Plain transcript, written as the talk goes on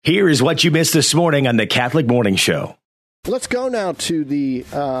Here is what you missed this morning on the Catholic Morning Show. Let's go now to the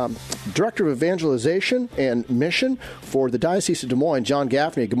Director of Evangelization and Mission for the Diocese of Des Moines, John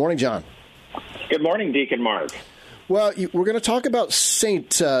Gaffney. Good morning, John. Good morning, Deacon Mark. Well, we're going to talk about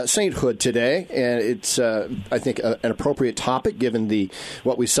sainthood today, and it's, I think, an appropriate topic given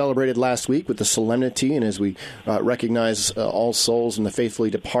what we celebrated last week with the solemnity, and as we recognize all souls and the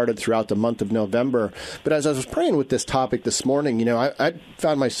faithfully departed throughout the month of November. But as I was praying with this topic this morning, I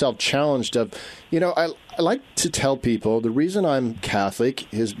found myself challenged of, I like to tell people the reason I'm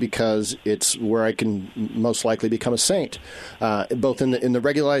Catholic is because it's where I can most likely become a saint, both in the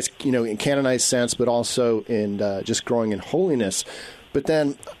regularized, in canonized sense, but also in just growing in holiness. But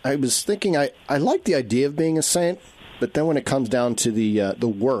then I was thinking I like the idea of being a saint, but then when it comes down to the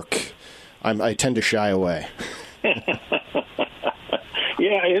work, I tend to shy away. Yeah,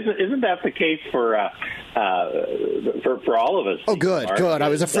 isn't that the case for all of us? Oh, good. I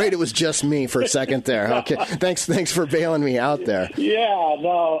was afraid it was just me for a second there. Okay, thanks for bailing me out there. Yeah,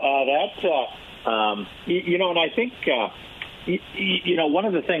 no, that's and I think one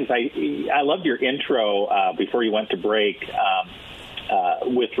of the things I loved your intro before you went to break.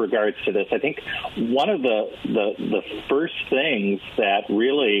 With regards to this, I think one of the first things that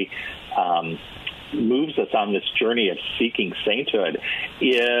really moves us on this journey of seeking sainthood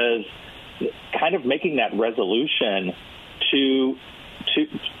is kind of making that resolution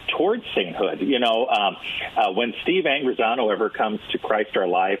towards sainthood. When Steve Angrisano ever comes to Christ Our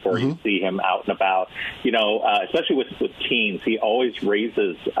Life, or you see him out and about, especially with teens, he always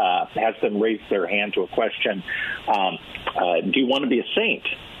has them raise their hand to a question. Do you want to be a saint?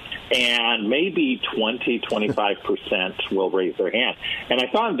 And maybe 20-25% will raise their hand. And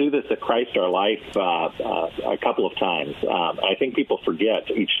I saw him do this at Christ Our Life a couple of times. I think people forget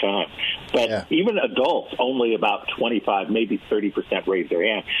each time. But even adults, only about 25, maybe 30% raise their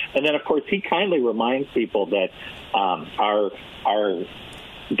hand. And then, of course, he kindly reminds people that our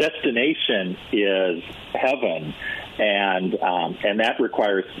destination is heaven, and that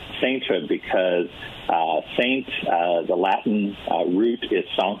requires sainthood because saint, the Latin root is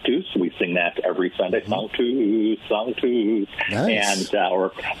sanctus. We sing that every Sunday, sanctus, sanctus. Nice.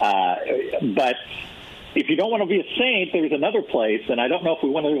 But if you don't want to be a saint, there's another place, and I don't know if we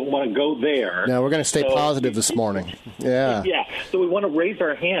want to go there. No, we're going to stay positive this morning. Yeah. Yeah. So we want to raise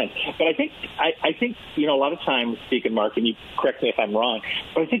our hand, but I think a lot of times, Deacon Mark, and you correct me if I'm wrong,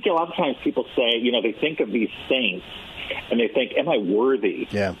 but I think a lot of times people say, they think of these saints, and they think, am I worthy?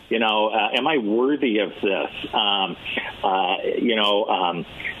 Yeah. Am I worthy of this?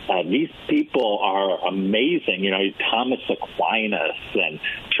 These people are amazing. Thomas Aquinas and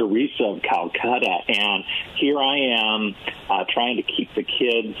Teresa of Calcutta, and here I am trying to keep the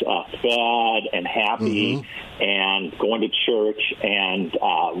kids fed and happy and going to church, and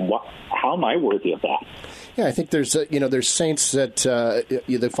how am I worthy of that? Yeah, I think there's saints that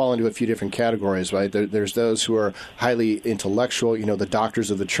they fall into a few different categories, right? There's those who are highly intellectual, the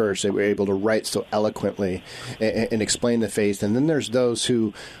doctors of the church. They were able to write so eloquently and explain the faith. And then there's those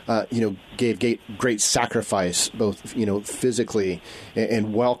who, gave great sacrifice, both, physically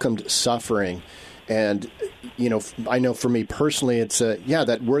and welcomed suffering. And, I know for me personally, it's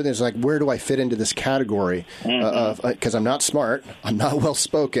that worthiness is like, where do I fit into this category? Because I'm not smart, I'm not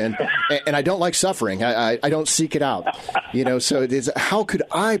well-spoken, and I don't like suffering. I don't seek it out. So it is, how could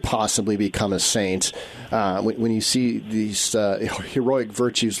I possibly become a saint when you see these heroic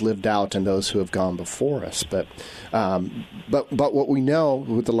virtues lived out in those who have gone before us? But what we know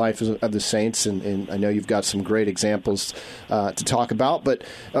with the life of the saints, and I know you've got some great examples to talk about, but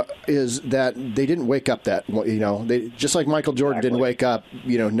is that they didn't wake up they just like Michael Jordan didn't wake up,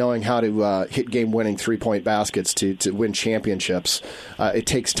 knowing how to hit game-winning three-point baskets to win championships. It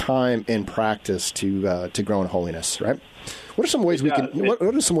takes time and practice to grow in holiness, right? What are some ways we can? What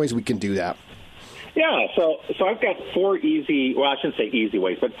are some ways we can do that? Yeah, so I've got four I shouldn't say easy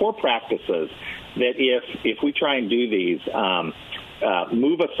ways, but four practices that if we try and do these,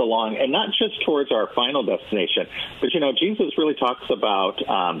 move us along, and not just towards our final destination, but Jesus really talks about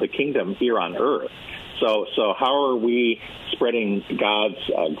the kingdom here on earth. So how are we spreading God's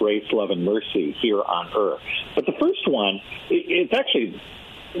grace, love, and mercy here on earth? But the first one, it's actually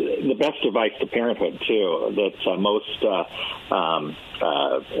the best advice to parenthood, too, that most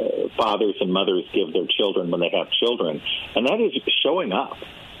fathers and mothers give their children when they have children, and that is showing up.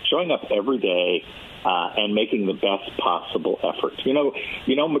 showing up every day and making the best possible effort. You know,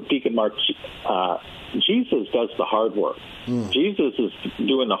 Deacon Mark, Jesus does the hard work. Jesus is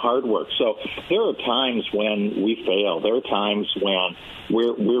doing the hard work. So there are times when we fail. There are times when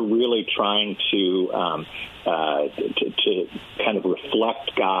we're really trying to kind of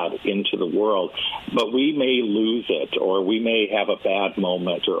reflect God into the world, but we may lose it, or we may have a bad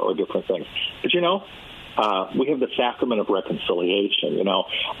moment, or different things. But we have the sacrament of reconciliation.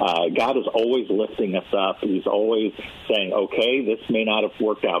 God is always lifting us up. He's always saying, okay, this may not have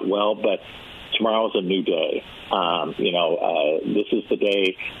worked out well, but tomorrow is a new day. This is the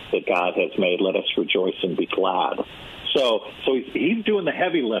day that God has made. Let us rejoice and be glad. So he's doing the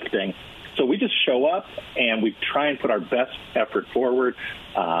heavy lifting. So we just show up and we try and put our best effort forward.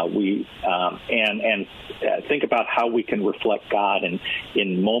 We think about how we can reflect God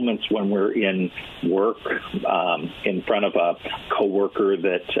in moments when we're in work, in front of a coworker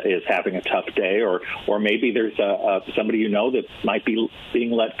that is having a tough day, or maybe there's somebody that might be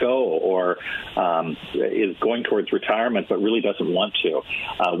being let go, or is going towards retirement but really doesn't want to.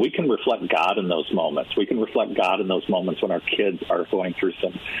 We can reflect God in those moments. We can reflect God in those moments when our kids are going through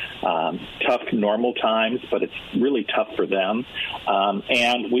some tough normal times, but it's really tough for them.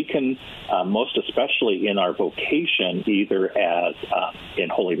 And we can, most especially in our vocation, either as in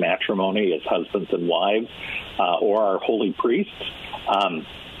holy matrimony as husbands and wives, or our holy priests,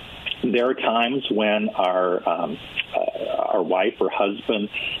 there are times when our wife or husband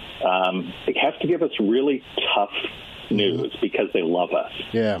has to give us really tough news because they love us.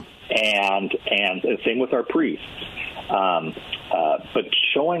 Yeah. And same with our priests. But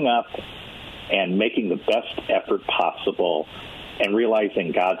showing up and making the best effort possible and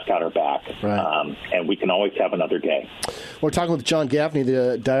realizing God's got our back, right. And we can always have another day. We're talking with John Gaffney,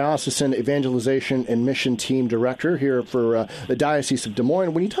 the Diocesan Evangelization and Mission Team Director here for the Diocese of Des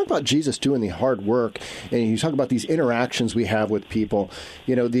Moines. When you talk about Jesus doing the hard work, and you talk about these interactions we have with people,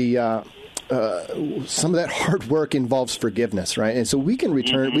 some of that hard work involves forgiveness, right? And so we can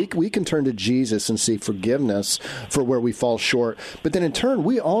return, we can turn to Jesus and seek forgiveness for where we fall short. But then in turn,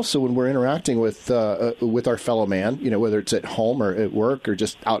 we also, when we're interacting with our fellow man, whether it's at home or at work or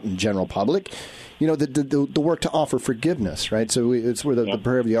just out in general public, the work to offer forgiveness, right? So it's where the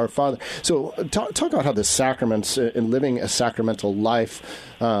prayer of the Our Father. So talk about how the sacraments and living a sacramental life,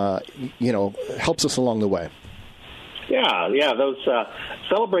 helps us along the way. Yeah, those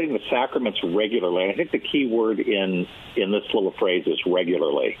celebrating the sacraments regularly. I think the key word in this little phrase is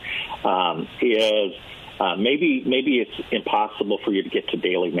regularly. Maybe it's impossible for you to get to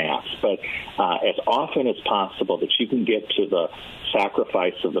daily Mass, but as often as possible that you can get to the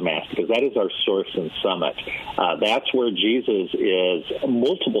sacrifice of the Mass, because that is our source and summit. That's where Jesus is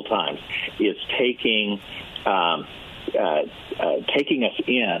multiple times is taking us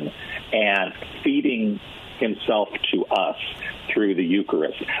in and feeding himself to us through the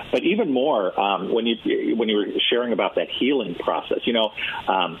Eucharist. But even more, when you were sharing about that healing process, we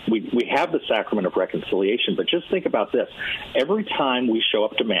have the sacrament of reconciliation, but just think about this. Every time we show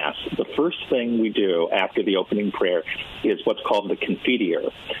up to Mass, the first thing we do after the opening prayer is what's called the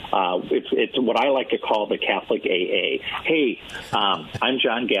Confiteor. It's what I like to call the Catholic AA. Hey, I'm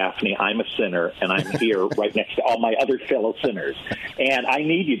John Gaffney, I'm a sinner, and I'm here right next to all my other fellow sinners. And I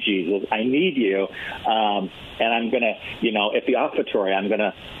need you, Jesus. I need you. And I'm going to, at the offertory, I'm going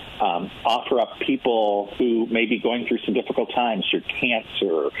to offer up people who may be going through some difficult times, or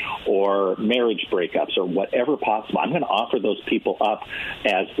cancer, or marriage breakups, or whatever possible. I'm going to offer those people up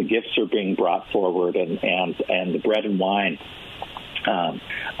as the gifts are being brought forward, and the bread and wine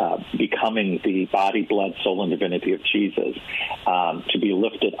becoming the body, blood, soul, and divinity of Jesus, to be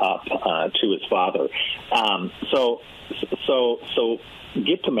lifted up to his Father. So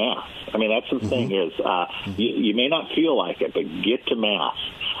get to Mass. I mean, that's the thing is, you may not feel like it, but get to Mass.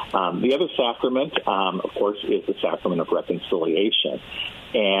 The other sacrament, of course, is the sacrament of reconciliation.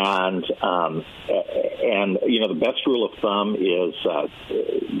 And the best rule of thumb is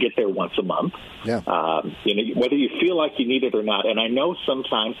get there once a month. Yeah. Whether you feel like you need it or not. And I know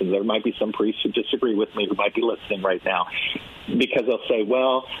sometimes, and there might be some priests who disagree with me who might be listening right now, because they'll say,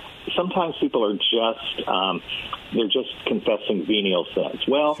 well, sometimes people are just they're just confessing venial sins.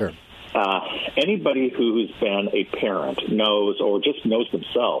 Well, sure. Anybody who's been a parent knows, or just knows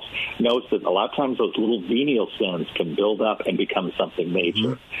themselves, knows that a lot of times those little venial sins can build up and become something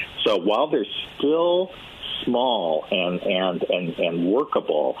major. So while there's still small and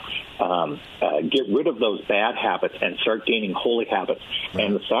workable. Get rid of those bad habits and start gaining holy habits. Right.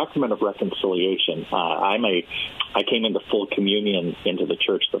 And the sacrament of reconciliation. I came into full communion into the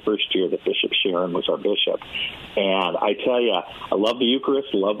church the first year that Bishop Sharon was our bishop, and I tell you, I love the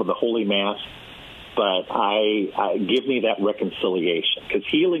Eucharist, love the Holy Mass. But I give me that reconciliation, because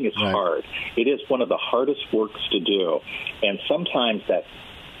healing is hard. It is one of the hardest works to do, and sometimes that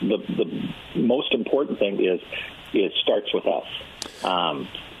the most important thing is it starts with us.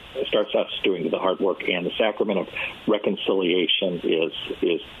 It starts us doing the hard work, and the sacrament of reconciliation is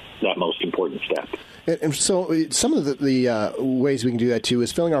that most important step. And so some of the ways we can do that, too,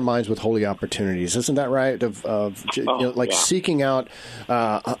 is filling our minds with holy opportunities. Isn't that right? Seeking out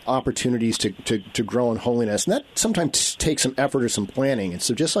opportunities to grow in holiness. And that sometimes takes some effort or some planning. And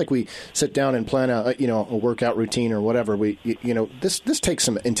so just like we sit down and plan a workout routine or whatever, this takes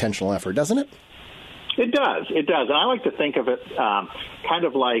some intentional effort, doesn't it? It does. And I like to think of it kind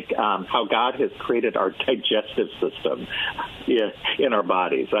of like how God has created our digestive system in our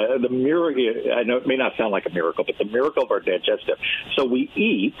bodies. The miracle, I know it may not sound like a miracle, but the miracle of our digestive. So we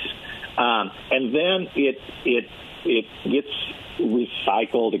eat, and then it gets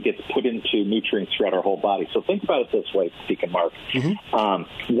recycled, it gets put into nutrients throughout our whole body. So think about it this way, Deacon Mark.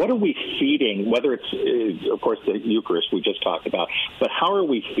 Mm-hmm. What are we feeding, whether it's, of course, the Eucharist we just talked about, but how are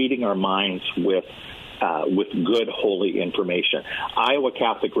we feeding our minds with good, holy information? Iowa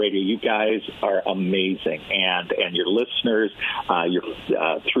Catholic Radio, you guys are amazing, and your listeners,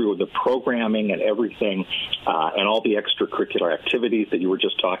 through the programming and everything, and all the extracurricular activities that you were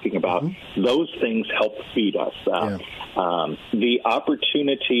just talking about, mm-hmm. those things help feed us. The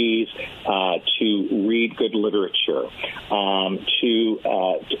opportunities to read good literature, to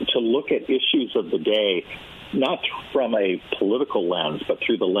look at issues of the day, not from a political lens, but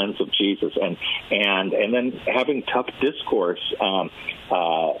through the lens of Jesus, and then having tough discourse on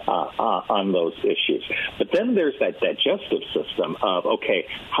those issues. But then there's that digestive system of, okay,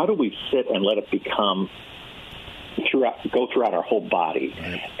 how do we sit and let it go throughout our whole body?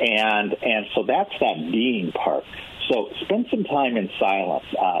 Right. And so that's that being part. So spend some time in silence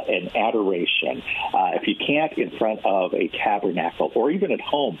and adoration. If you can't, in front of a tabernacle, or even at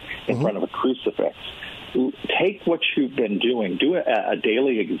home in mm-hmm. front of a crucifix. Take what you've been doing. Do a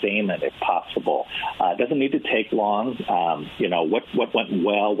daily examen if possible. It doesn't need to take long. What went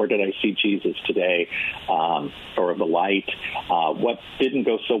well? Where did I see Jesus today? Or the light? What didn't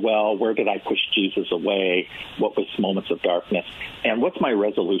go so well? Where did I push Jesus away? What was moments of darkness? And what's my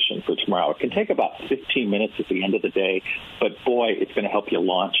resolution for tomorrow? It can take about 15 minutes at the end of the day, but boy, it's going to help you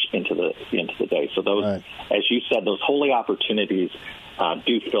launch into the day. So those, right. as you said, those holy opportunities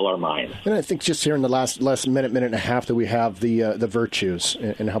do fill our minds. And I think just here in the last minute and a half that we have the virtues,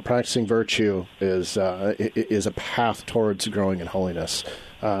 and how practicing virtue is a path towards growing in holiness.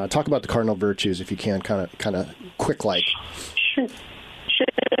 Talk about the cardinal virtues if you can, kind of quick like. Sure,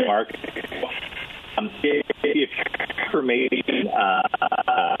 Mark. Information. I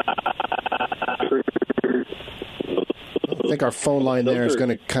think our phone line there is going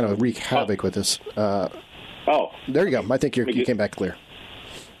to kind of wreak havoc with this. There you go. I think you came back clear.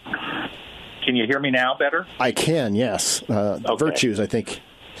 Can you hear me now better? I can, yes. Okay. Virtues, I think.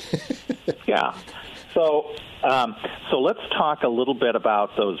 Yeah. So let's talk a little bit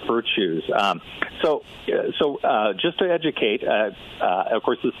about those virtues. So just to educate, of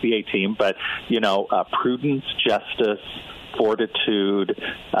course, this is the A team, but prudence, justice, fortitude,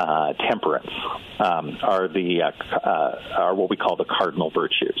 temperance are what we call the cardinal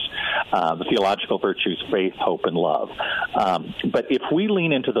virtues. The theological virtues, faith, hope, and love. But if we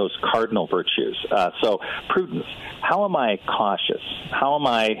lean into those cardinal virtues, so prudence, how am I cautious? How am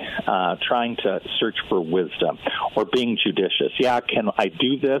I trying to search for wisdom or being judicious? Yeah, can I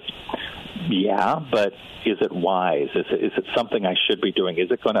do this? Yeah, but is it wise? Is it something I should be doing?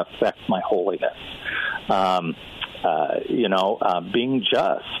 Is it going to affect my holiness? Being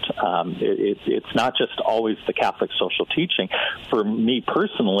just. It's not just always the Catholic social teaching. For me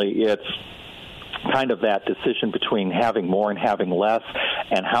personally, it's kind of that decision between having more and having less,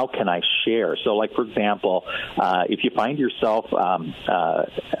 and how can I share? So, like, for example, if you find yourself,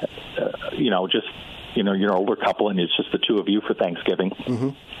 you're an older couple and it's just the two of you for Thanksgiving, mm-hmm.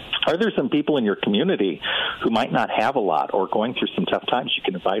 Are there some people in your community who might not have a lot or going through some tough times you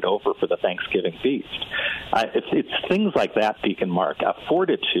can invite over for the Thanksgiving feast? It's things like that, Deacon Mark.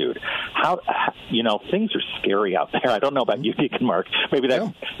 Fortitude. Things are scary out there. I don't know about you, Deacon Mark. Maybe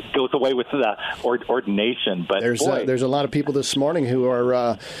that goes away with the ordination. But there's a lot of people this morning who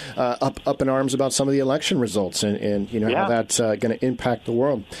are up in arms about some of the election results and how that's going to impact the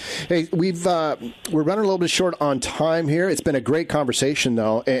world. Hey, we're we're running a little bit short on time here. It's been a great conversation,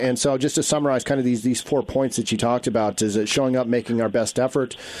 though. And so just to summarize kind of these 4 points that you talked about, is it showing up, making our best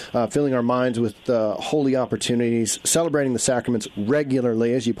effort, filling our minds with holy opportunities, celebrating the sacraments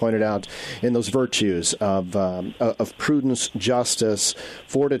regularly, as you pointed out, in those virtues of prudence, justice,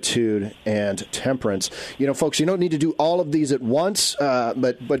 fortitude, and temperance. You know, folks, you don't need to do all of these at once,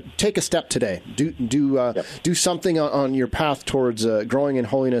 but take a step today. Do something on your path towards growing in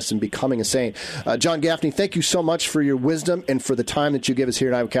holiness and becoming a saint. John Gaffney, thank you so much for your wisdom and for the time that you give us here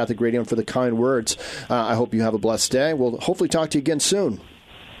at Iowa Catholic Radio and for the kind words. I hope you have a blessed day. We'll hopefully talk to you again soon.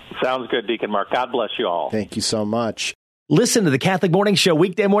 Sounds good, Deacon Mark. God bless you all. Thank you so much. Listen to the Catholic Morning Show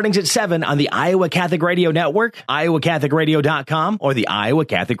weekday mornings at 7 on the Iowa Catholic Radio Network, iowacatholicradio.com, or the Iowa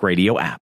Catholic Radio app.